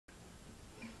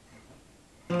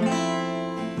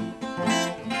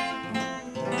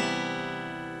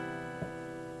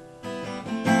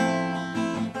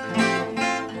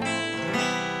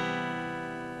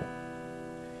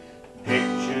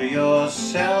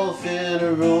yourself in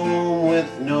a room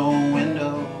with no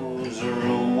windows, a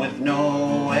room with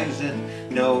no exit,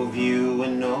 no view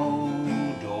and no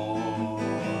door.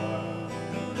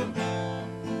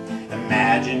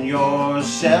 Imagine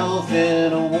yourself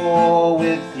in a war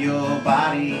with your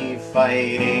body,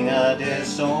 fighting a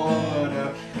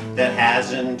disorder that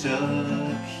hasn't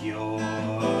a cure.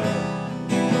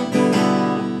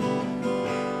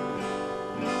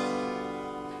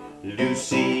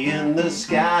 Lucy in the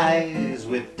skies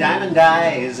with diamond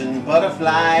eyes and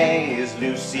butterflies,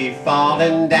 Lucy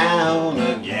falling down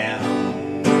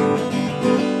again.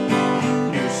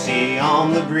 Lucy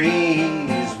on the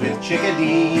breeze with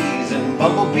chickadees and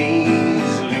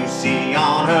bumblebees, Lucy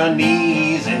on her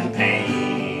knees in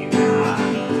pain.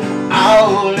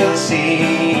 Oh,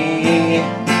 Lucy.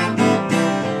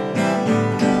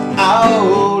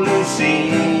 Oh, Lucy.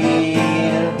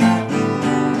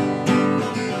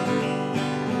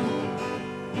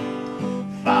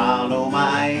 Follow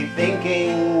my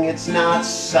thinking, it's not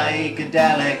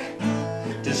psychedelic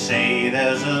to say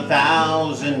there's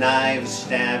 1,000 knives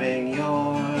stabbing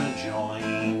your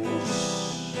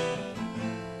joints.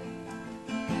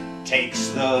 Takes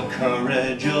the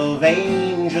courage of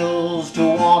angels to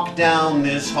walk down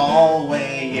this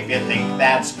hallway. If you think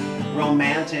that's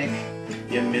romantic,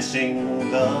 you're missing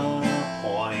the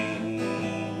point.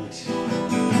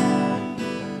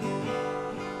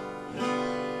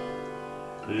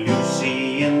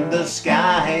 Lucy in the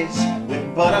skies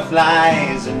with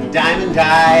butterflies and diamond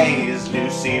eyes,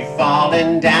 Lucy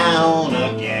falling down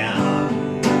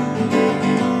again.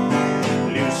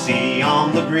 Lucy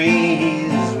on the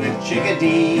breeze with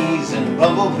chickadees and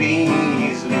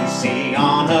bumblebees, Lucy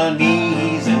on her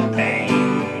knees in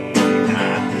pain.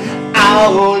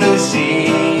 Oh, Lucy.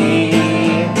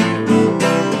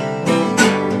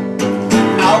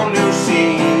 Oh,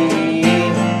 Lucy.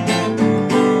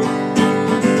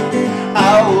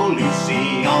 Oh,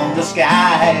 Lucy on the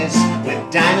skies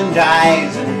with diamond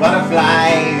eyes and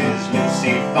butterflies,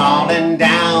 Lucy falling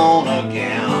down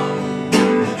again.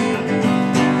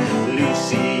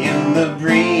 Lucy in the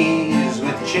breeze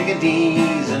with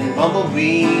chickadees and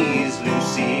bumblebees,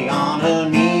 Lucy on her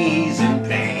knees in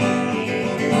pain.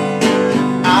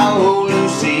 Oh,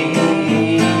 Lucy.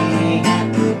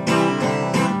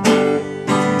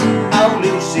 Oh,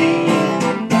 Lucy.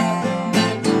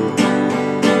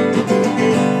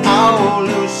 Oh,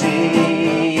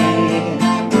 Lucy.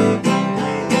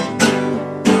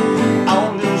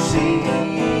 Oh, Lucy.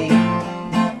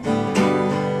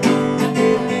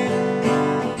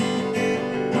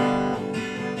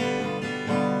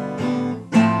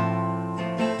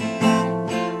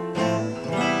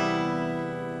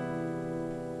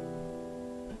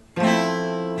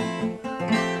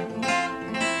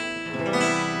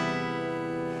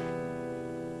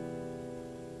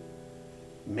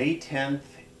 May 10th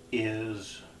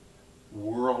is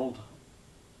World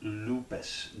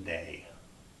Lupus Day,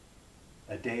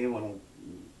 a day when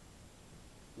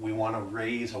we want to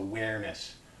raise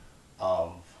awareness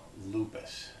of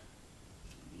lupus,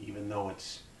 even though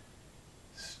it's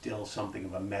still something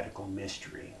of a medical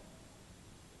mystery.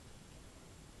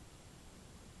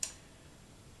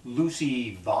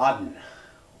 Lucy Vodden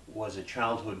was a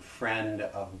childhood friend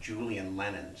of Julian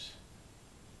Lennon's.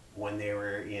 When they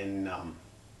were in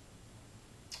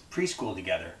preschool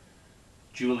together,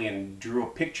 Julian drew a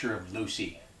picture of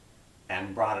Lucy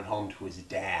and brought it home to his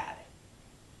dad.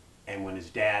 And when his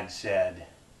dad said,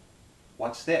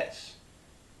 "What's this?"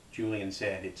 Julian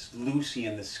said, "It's Lucy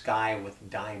in the sky with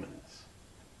diamonds."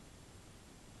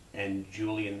 And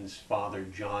Julian's father,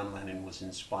 John Lennon, was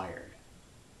inspired.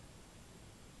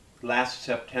 Last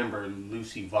September,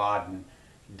 Lucy Vodden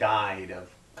died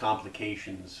of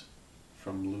complications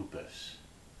from lupus.